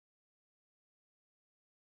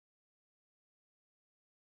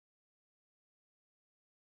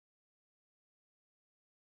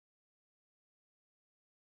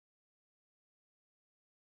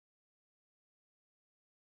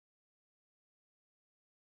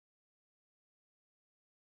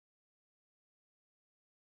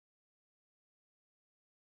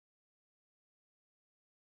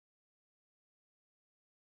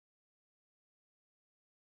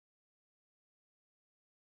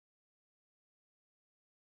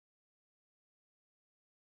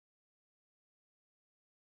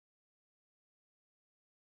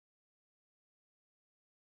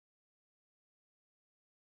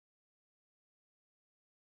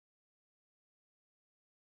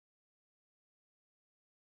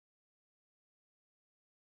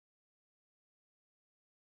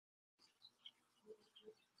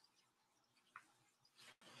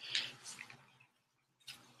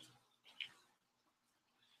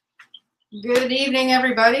Good evening,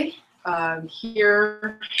 everybody.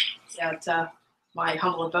 Here at my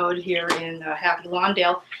humble abode here in Happy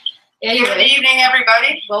Lawndale. Anyway, good evening,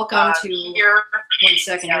 everybody. Welcome to here. One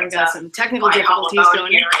second, here we got some technical difficulties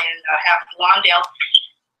going here in Happy Lawndale.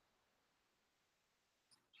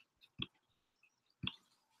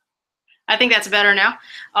 I think that's better now.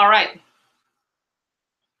 All right.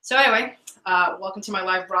 So anyway, welcome to my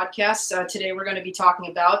live broadcast. Today we're going to be talking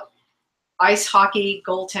about ice hockey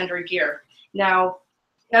goaltender gear. Now,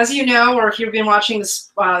 as you know, or if you've been watching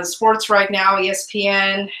the sports right now,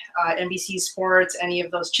 ESPN, NBC Sports, any of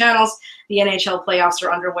those channels, the NHL playoffs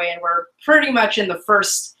are underway, and we're pretty much in the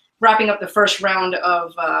wrapping up the first round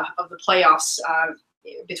of the playoffs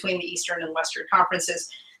between the Eastern and Western conferences.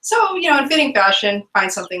 So, you know, in fitting fashion,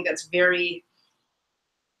 find something that's very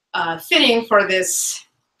fitting for this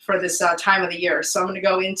time of the year. So I'm going to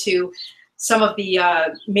go into some of the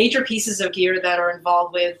major pieces of gear that are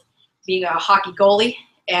involved with being a hockey goalie,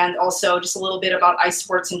 and also just a little bit about ice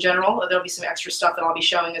sports in general. There'll be some extra stuff that I'll be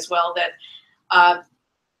showing as well that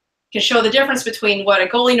can show the difference between what a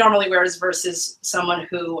goalie normally wears versus someone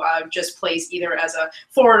who just plays either as a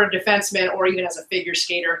forward or defenseman or even as a figure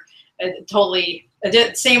skater. Totally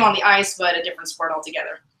same on the ice, but a different sport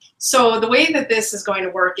altogether. So the way that this is going to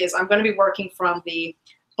work is I'm going to be working from the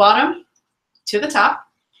bottom to the top,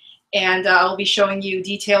 and I'll be showing you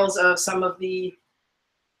details of some of the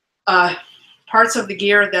parts of the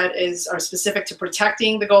gear that are specific to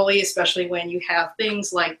protecting the goalie, especially when you have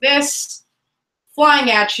things like this flying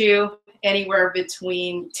at you anywhere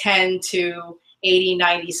between 10 to 80,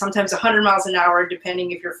 90, sometimes 100 miles an hour,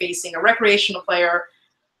 depending if you're facing a recreational player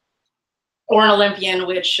or an Olympian,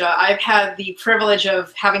 which I've had the privilege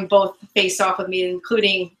of having both face off with me,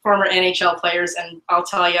 including former NHL players. And I'll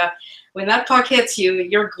tell you, when that puck hits you,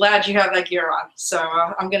 you're glad you have that gear on. So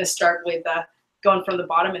I'm going to start with going from the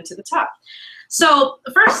bottom into the top. So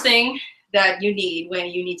the first thing that you need when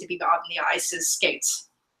you need to be out on the ice is skates.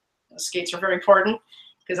 Skates are very important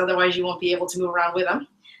because otherwise you won't be able to move around with them.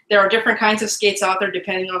 There are different kinds of skates out there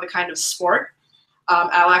depending on the kind of sport.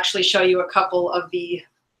 I'll actually show you a couple of the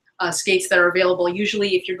skates that are available.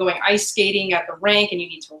 Usually if you're going ice skating at the rink and you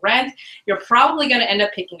need to rent, you're probably going to end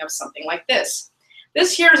up picking up something like this.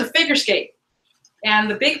 This here is a figure skate. And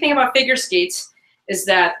the big thing about figure skates is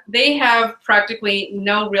that they have practically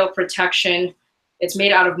no real protection. It's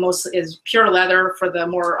made out of is pure leather for the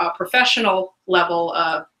more professional level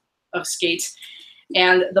of skates.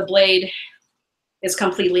 And the blade is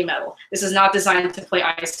completely metal. This is not designed to play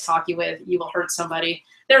ice hockey with. You will hurt somebody.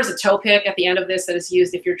 There's a toe pick at the end of this that is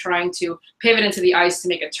used if you're trying to pivot into the ice to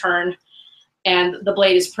make a turn. And the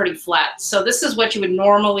blade is pretty flat. So this is what you would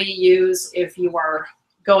normally use if you are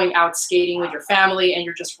going out skating with your family and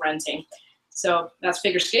you're just renting. So that's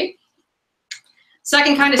figure skate.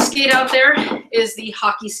 Second kind of skate out there is the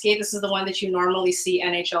hockey skate. This is the one that you normally see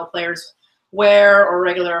NHL players wear or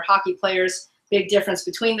regular hockey players. Big difference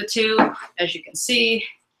between the two. As you can see,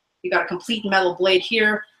 you got a complete metal blade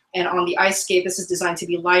here. And on the ice skate, this is designed to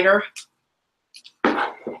be lighter.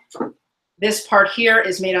 This part here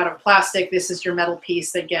is made out of plastic. This is your metal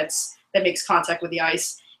piece that makes contact with the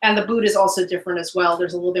ice. And the boot is also different as well.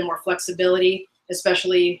 There's a little bit more flexibility,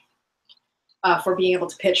 especially for being able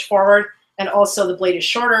to pitch forward. And also the blade is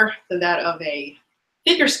shorter than that of a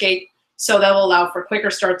figure skate, so that will allow for quicker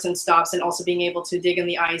starts and stops, and also being able to dig in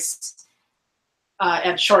the ice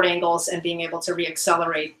at short angles and being able to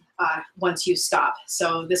reaccelerate once you stop.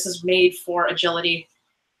 So this is made for agility,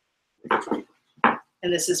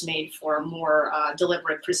 and this is made for more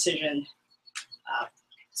deliberate precision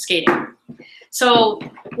skating. So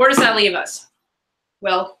where does that leave us?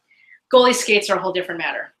 Well, goalie skates are a whole different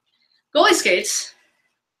matter. Goalie skates,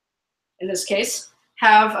 in this case,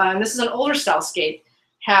 have, and this is an older style skate,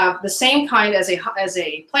 have the same kind as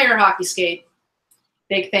a player hockey skate.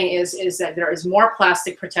 Big thing is that there is more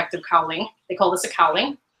plastic protective cowling. They call this a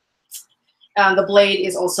cowling. The blade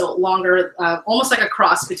is also longer, almost like a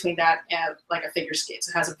cross between that and like a figure skate.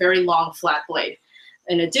 So it has a very long, flat blade.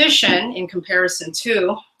 In addition, in comparison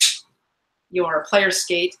to your player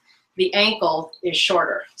skate, the ankle is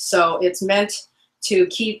shorter. So it's meant to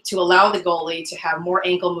allow the goalie to have more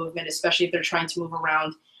ankle movement, especially if they're trying to move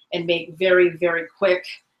around and make very, very quick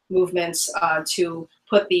movements to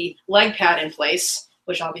put the leg pad in place,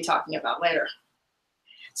 which I'll be talking about later.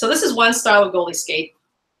 So this is one style of goalie skate.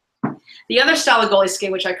 The other style of goalie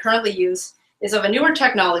skate, which I currently use, is of a newer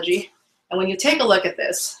technology. And when you take a look at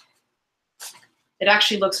this, it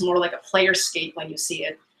actually looks more like a player skate when you see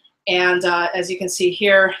it. And as you can see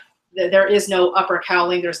here, there is no upper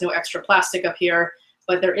cowling. There's no extra plastic up here,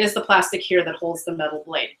 but there is the plastic here that holds the metal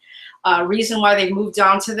blade. Reason why they've moved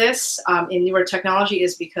on to this in newer technology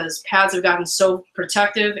is because pads have gotten so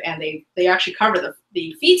protective and they actually cover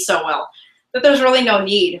the feet so well that there's really no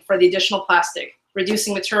need for the additional plastic.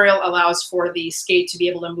 Reducing material allows for the skate to be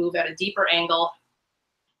able to move at a deeper angle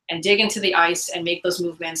and dig into the ice and make those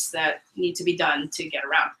movements that need to be done to get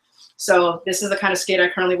around. So this is the kind of skate I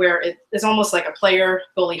currently wear. It is almost like a player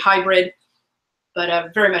goalie hybrid, but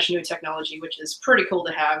a very much new technology, which is pretty cool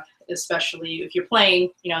to have, especially if you're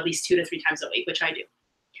playing, you know, at least 2 to 3 times a week, which I do.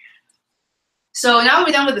 So now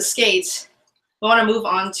we're done with the skates. We want to move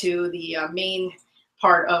on to the main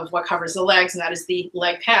part of what covers the legs, and that is the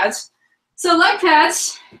leg pads. So leg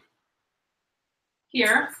pads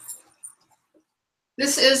here.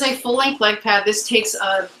 This is a full-length leg pad. This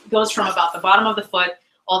goes from about the bottom of the foot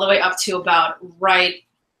all the way up to about right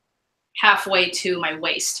halfway to my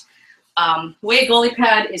waist. The way a goalie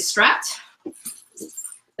pad is strapped,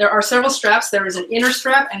 there are several straps. There is an inner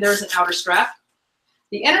strap and there is an outer strap.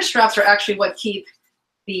 The inner straps are actually what keep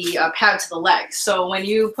the pad to the leg. So when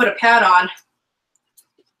you put a pad on,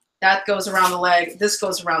 that goes around the leg, this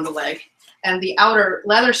goes around the leg. And the outer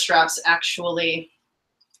leather straps actually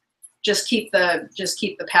just keep the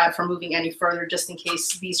pad from moving any further, just in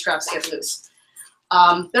case these straps get loose.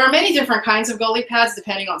 There are many different kinds of goalie pads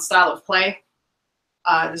depending on style of play.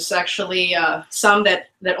 There's actually some that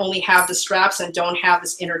only have the straps and don't have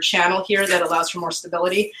this inner channel here that allows for more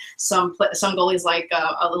stability. Some goalies like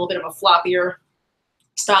a little bit of a floppier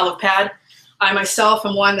style of pad. I myself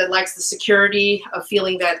am one that likes the security of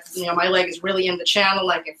feeling that, you know, my leg is really in the channel,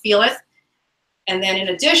 I can feel it. And then in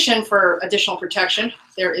addition, for additional protection,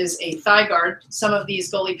 there is a thigh guard. Some of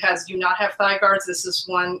these goalie pads do not have thigh guards. This is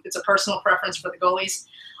one, it's a personal preference for the goalies.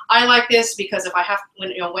 I like this because if I have,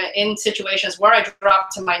 when in situations where I drop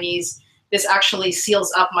to my knees, this actually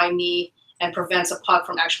seals up my knee and prevents a puck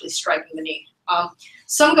from actually striking the knee.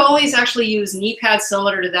 Some goalies actually use knee pads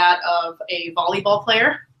similar to that of a volleyball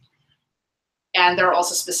player. And there are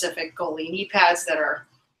also specific goalie knee pads that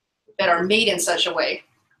are made in such a way.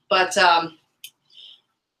 But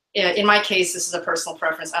in my case, this is a personal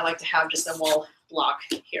preference. I like to have just a wall block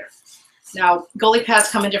here. Now, goalie pads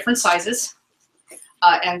come in different sizes.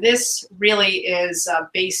 And this really is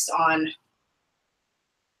based on,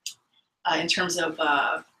 in terms of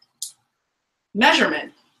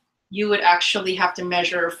measurement, you would actually have to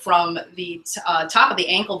measure from the top of the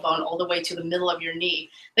ankle bone all the way to the middle of your knee.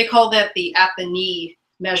 They call that the at the knee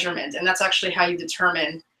measurement, and that's actually how you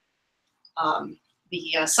determine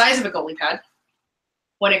the size of a goalie pad.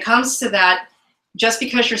 When it comes to that, just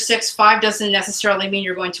because you're 6'5" doesn't necessarily mean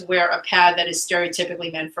you're going to wear a pad that is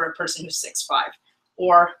stereotypically meant for a person who's 6'5"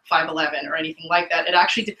 or 5'11" or anything like that. It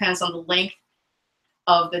actually depends on the length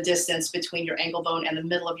of the distance between your ankle bone and the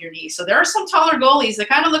middle of your knee. So there are some taller goalies that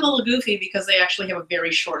kind of look a little goofy because they actually have a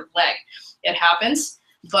very short leg. It happens,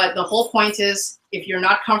 but the whole point is if you're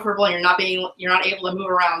not comfortable and you're not able to move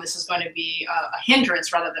around, this is going to be a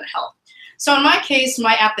hindrance rather than help. So in my case,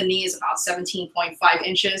 my at the knee is about 17.5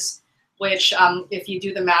 inches, which if you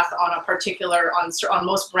do the math on a particular, on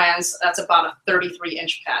most brands, that's about a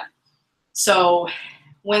 33-inch pad. So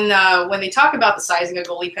when they talk about the sizing of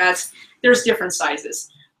goalie pads, there's different sizes.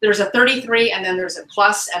 There's a 33 and then there's a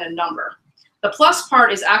plus and a number. The plus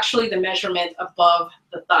part is actually the measurement above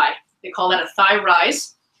the thigh. They call that a thigh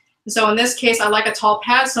rise. So in this case, I like a tall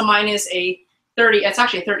pad, so mine is a 30, it's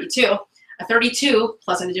actually a 32. A 32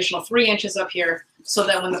 plus an additional 3 inches up here so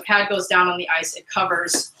that when the pad goes down on the ice, it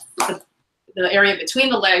covers the area between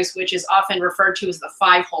the legs, which is often referred to as the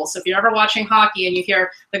 5-hole. So if you're ever watching hockey and you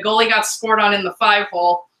hear the goalie got scored on in the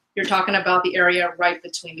 5-hole, you're talking about the area right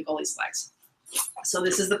between the goalie's legs. So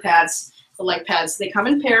this is the pads, the leg pads. They come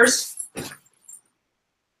in pairs,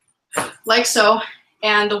 like so.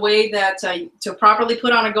 And the way that to properly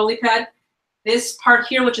put on a goalie pad, this part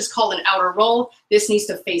here, which is called an outer roll, this needs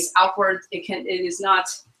to face outward. You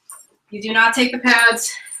do not take the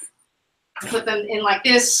pads and put them in like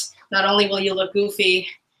this. Not only will you look goofy,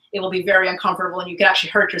 it will be very uncomfortable, and you can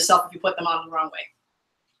actually hurt yourself if you put them on the wrong way.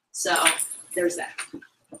 So there's that.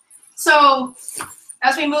 So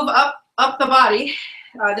as we move up the body,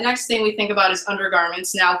 the next thing we think about is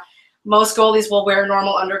undergarments. Now, most goalies will wear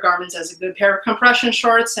normal undergarments as a good pair of compression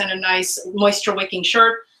shorts and a nice moisture-wicking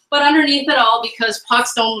shirt. But underneath it all, because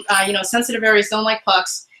pucks don't, sensitive areas don't like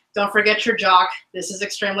pucks, don't forget your jock. This is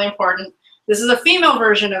extremely important. This is a female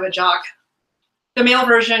version of a jock. The male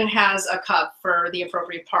version has a cup for the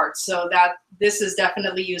appropriate parts, so that this is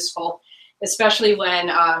definitely useful, especially when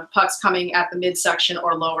puck's coming at the midsection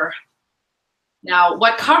or lower. Now,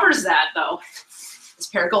 what covers that, though, is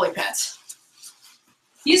a pair of goalie pads.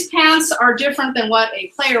 These pants are different than what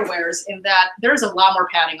a player wears in that there's a lot more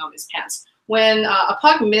padding on these pants. When a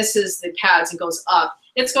puck misses the pads and goes up,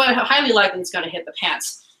 it's going to highly likely it's going to hit the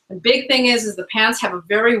pants. The big thing is the pants have a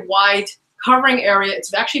very wide covering area.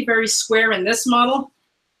 It's actually very square in this model.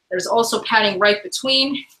 There's also padding right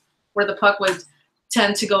between where the puck would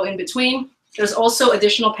tend to go in between. There's also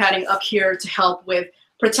additional padding up here to help with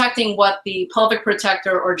protecting what the pelvic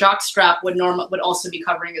protector or jock strap would also be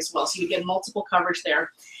covering as well. So you get multiple coverage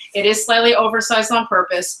there. It is slightly oversized on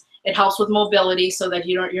purpose. It helps with mobility so that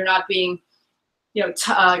you're not being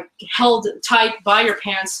held tight by your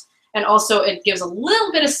pants. And also it gives a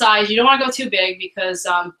little bit of size. You don't want to go too big because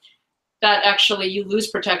that actually you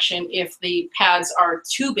lose protection if the pads are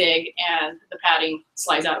too big and the padding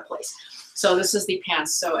slides out of place. So this is the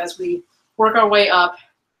pants. So as we work our way up,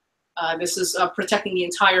 this is protecting the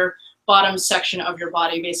entire bottom section of your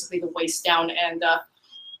body, basically the waist down and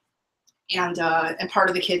part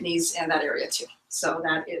of the kidneys and that area too. So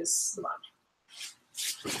that is the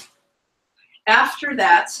bottom. After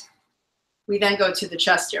that, we then go to the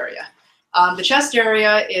chest area. The chest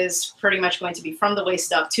area is pretty much going to be from the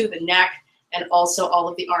waist up to the neck and also all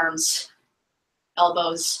of the arms,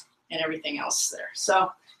 elbows, and everything else there.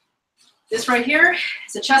 So this right here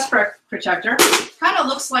is a chest protector. Kind of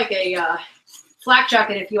looks like a flak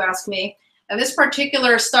jacket if you ask me. And this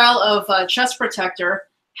particular style of chest protector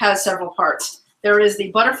has several parts. There is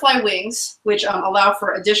the butterfly wings, which allow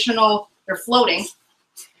for additional, they're floating.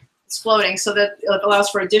 It's floating, so that it allows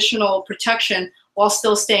for additional protection while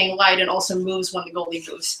still staying light and also moves when the goalie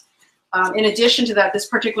moves. In addition to that, this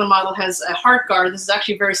particular model has a heart guard. This is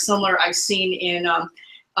actually very similar I've seen in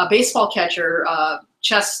a baseball catcher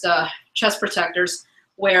chest protectors,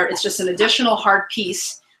 where it's just an additional hard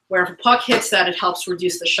piece where if a puck hits that, it helps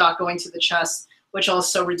reduce the shock going to the chest, which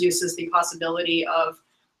also reduces the possibility of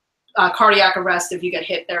cardiac arrest if you get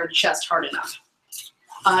hit there in the chest hard enough.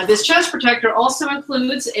 This chest protector also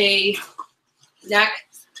includes a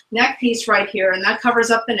neck piece right here, and that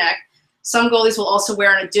covers up the neck. Some goalies will also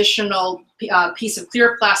wear an additional piece of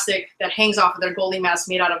clear plastic that hangs off of their goalie mask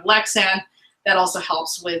made out of Lexan. That also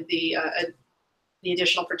helps with the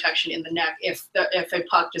additional protection in the neck if a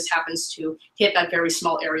puck just happens to hit that very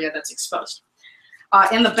small area that's exposed.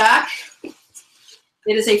 In the back,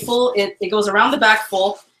 it is a full, it goes around the back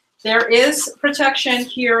full. There is protection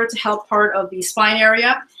here to help part of the spine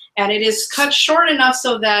area, and it is cut short enough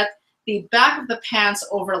so that the back of the pants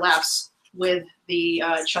overlaps with the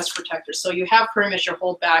chest protector. So you have pretty much your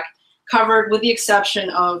whole back covered with the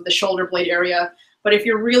exception of the shoulder blade area. But if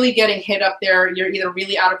you're really getting hit up there, you're either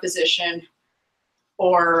really out of position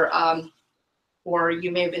or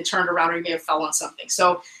you may have been turned around or you may have fell on something.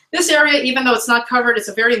 So this area, even though it's not covered, it's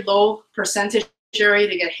a very low percentage area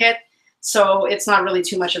to get hit. So it's not really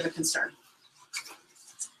too much of a concern.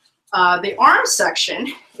 The arm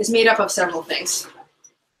section is made up of several things.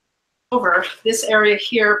 Over this area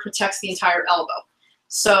here protects the entire elbow.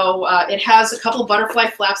 So it has a couple butterfly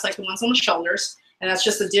flaps like the ones on the shoulders, and that's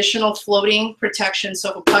just additional floating protection.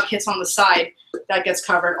 So if a puck hits on the side, that gets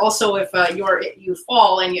covered. Also, if you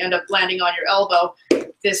fall and you end up landing on your elbow,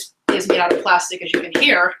 this is made out of plastic, as you can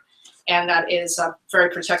hear, and that is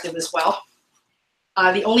very protective as well.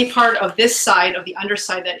 The only part of this side, of the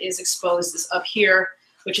underside, that is exposed is up here,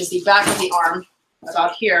 which is the back of the arm,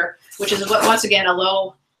 about here, which is, once again, a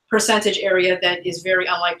low percentage area that is very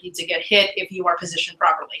unlikely to get hit if you are positioned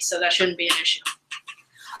properly. So that shouldn't be an issue.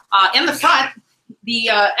 In the front, the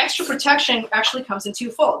extra protection actually comes in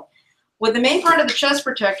twofold. With the main part of the chest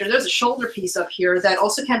protector, there's a shoulder piece up here that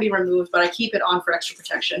also can be removed, but I keep it on for extra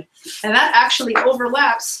protection. And that actually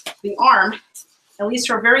overlaps the arm, and leads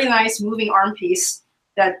to a very nice moving arm piece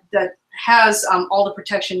that has all the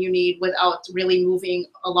protection you need without really moving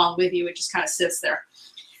along with you. It just kind of sits there.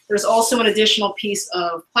 There's also an additional piece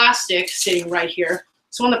of plastic sitting right here.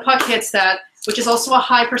 So when the puck hits that, which is also a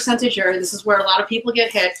high percentage area, this is where a lot of people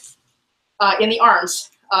get hit in the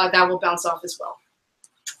arms, that will bounce off as well.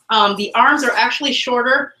 The arms are actually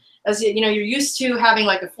shorter, as you know, you're used to having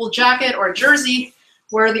like a full jacket or a jersey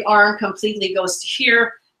where the arm completely goes to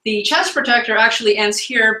here. The chest protector actually ends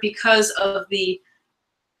here because of the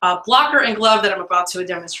blocker and glove that I'm about to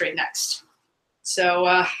demonstrate next.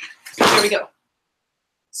 So here we go.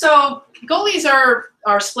 So goalies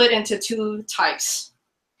are split into two types.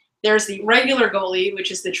 There's the regular goalie, which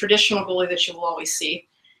is the traditional goalie that you will always see.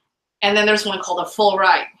 And then there's one called a full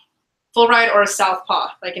ride or a southpaw,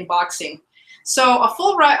 like in boxing. So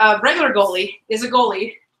a regular goalie is a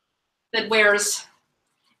goalie that wears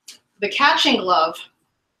the catching glove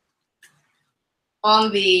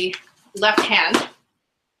on the left hand,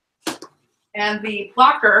 and the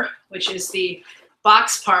blocker, which is the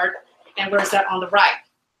box part and wears that on the right.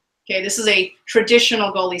 Okay, this is a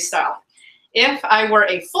traditional goalie style. If I were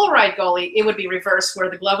a full right goalie, it would be reversed, where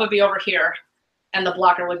the glove would be over here and the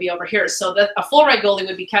blocker would be over here. So that a full right goalie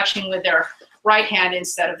would be catching with their right hand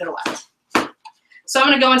instead of their left. So I'm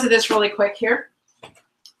going to go into this really quick here.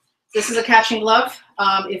 This is a catching glove.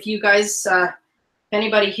 If you guys,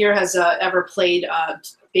 anybody here has ever played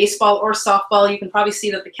baseball or softball, you can probably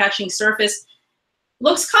see that the catching surface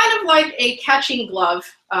looks kind of like a catching glove,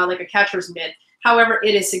 like a catcher's mitt. However,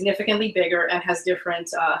 it is significantly bigger and has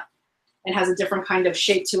different and has a different kind of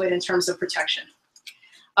shape to it in terms of protection.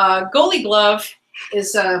 Goalie glove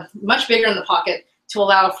is much bigger in the pocket to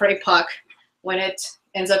allow for a puck when it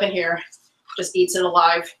ends up in here, just eats it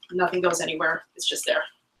alive. Nothing goes anywhere. It's just there.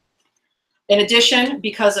 In addition,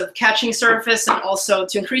 because of catching surface and also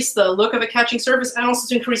to increase the look of a catching surface and also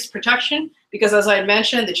to increase protection, because as I had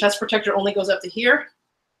mentioned, the chest protector only goes up to here.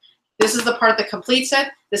 This is the part that completes it.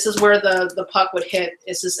 This is where the puck would hit.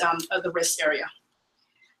 This is the wrist area.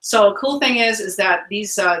 So cool thing is that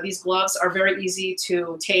these gloves are very easy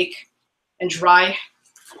to take and dry.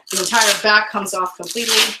 The entire back comes off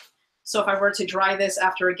completely. So if I were to dry this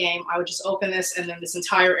after a game, I would just open this and then this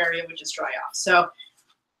entire area would just dry off. So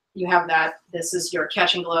you have that. This is your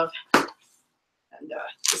catching glove. And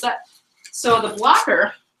is that. So the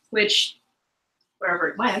blocker, which wherever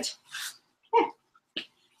it went,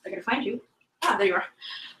 I gotta find you. Ah, there you are.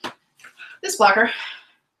 This blocker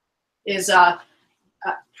is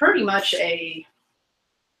pretty much a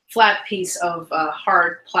flat piece of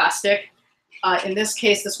hard plastic. In this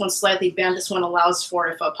case, this one's slightly bent. This one allows for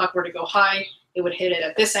if a puck were to go high, it would hit it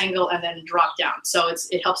at this angle and then drop down. So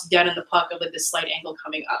it helps deaden the puck with this slight angle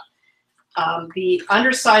coming up. The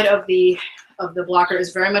underside of the blocker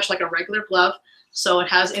is very much like a regular glove. So it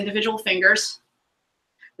has individual fingers.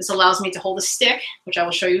 This allows me to hold a stick, which I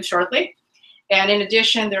will show you shortly. And in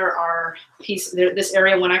addition, there are pieces, this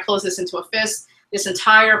area, when I close this into a fist, this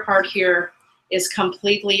entire part here is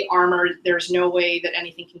completely armored. There's no way that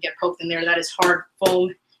anything can get poked in there. That is hard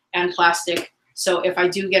foam and plastic. So if I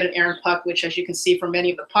do get an errant puck, which as you can see from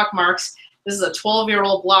many of the puck marks, this is a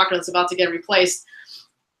 12-year-old blocker that's about to get replaced.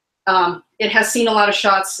 It has seen a lot of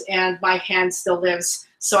shots and my hand still lives.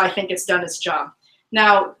 So I think it's done its job.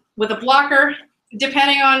 Now with a blocker,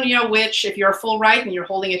 depending on which, if you're a full right and you're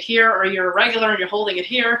holding it here, or you're a regular and you're holding it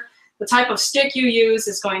here, the type of stick you use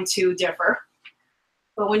is going to differ.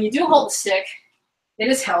 But when you do hold the stick, it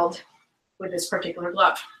is held with this particular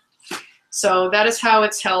glove. So that is how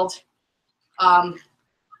it's held.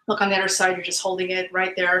 Look on the other side, you're just holding it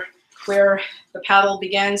right there where the paddle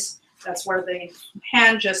begins. That's where the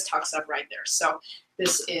hand just tucks up right there. So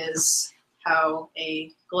this is how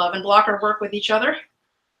a glove and blocker work with each other.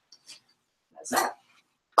 That's that.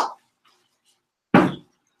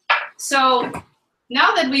 So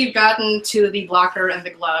now that we've gotten to the blocker and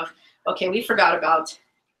the glove, okay, we forgot about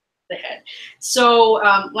the head. So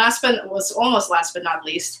almost last but not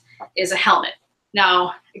least is a helmet.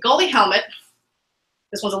 Now, a goalie helmet,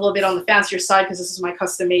 this one's a little bit on the fancier side because this is my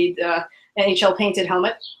custom-made NHL painted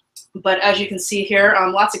helmet. But as you can see here,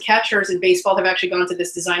 lots of catchers in baseball have actually gone to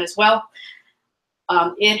this design as well.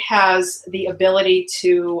 It has the ability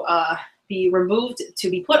to be removed, to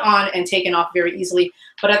be put on and taken off very easily,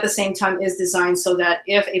 but at the same time is designed so that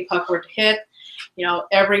if a puck were to hit,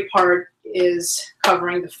 every part is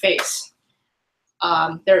covering the face.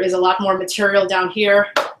 There is a lot more material down here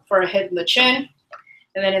for a hit in the chin,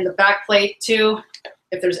 and then in the back plate too,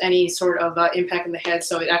 if there's any sort of impact in the head.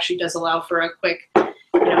 So it actually does allow for a quick,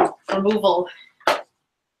 removal.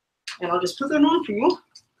 And I'll just put that on for you,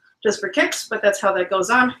 just for kicks. But that's how that goes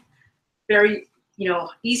on. Very,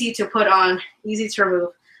 easy to put on, easy to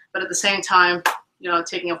remove, but at the same time,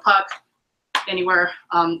 taking a puck anywhere.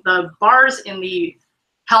 The bars in the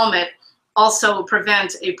helmet also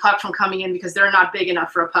prevent a puck from coming in because they're not big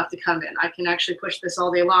enough for a puck to come in. I can actually push this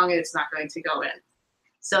all day long and it's not going to go in.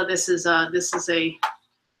 So this is a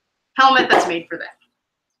helmet that's made for that.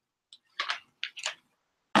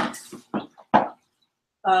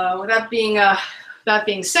 With that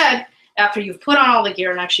being said, after you've put on all the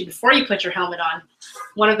gear, and actually before you put your helmet on,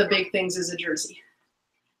 one of the big things is a jersey.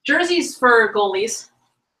 Jerseys for goalies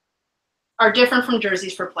are different from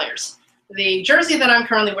jerseys for players. The jersey that I'm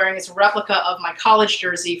currently wearing is a replica of my college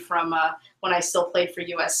jersey from when I still played for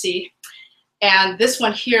USC. And this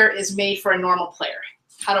one here is made for a normal player.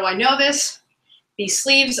 How do I know this? The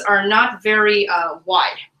sleeves are not very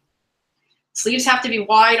wide. Sleeves have to be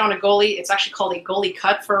wide on a goalie. It's actually called a goalie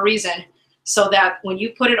cut for a reason, so that when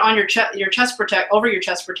you put it on over your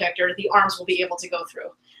chest protector, the arms will be able to go through.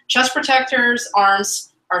 Chest protectors'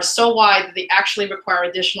 arms are so wide that they actually require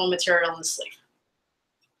additional material in the sleeve.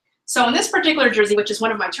 So in this particular jersey, which is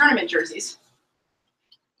one of my tournament jerseys,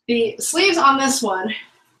 the sleeves on this one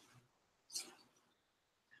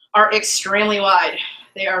are extremely wide.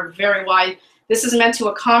 They are very wide. This is meant to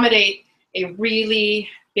accommodate a really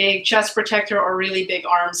big chest protector or really big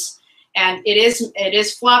arms. And it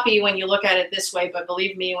is floppy when you look at it this way, but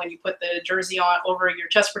believe me, when you put the jersey on over your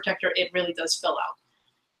chest protector, it really does fill out.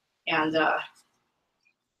 And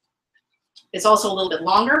it's also a little bit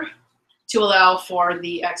longer to allow for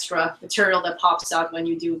the extra material that pops out when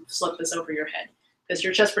you do slip this over your head, because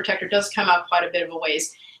your chest protector does come out quite a bit of a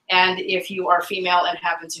ways. And if you are female and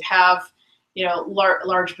happen to have, you know,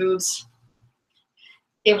 large boobs,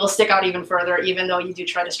 it will stick out even further, even though you do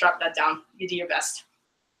try to strap that down. You do your best.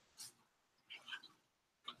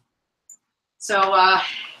 So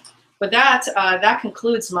with that, that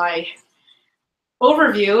concludes my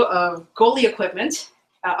overview of goalie equipment,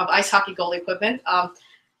 of ice hockey goalie equipment.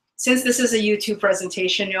 Since this is a YouTube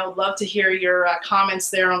presentation, you know, I'd love to hear your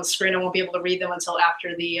comments there on the screen. I won't be able to read them until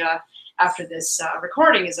after the after this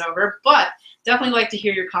recording is over, but definitely like to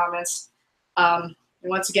hear your comments. And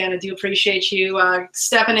once again, I do appreciate you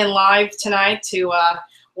stepping in live tonight to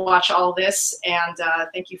watch all this, and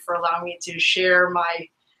thank you for allowing me to share my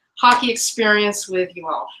hockey experience with you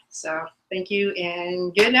all. So thank you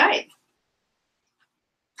and good night.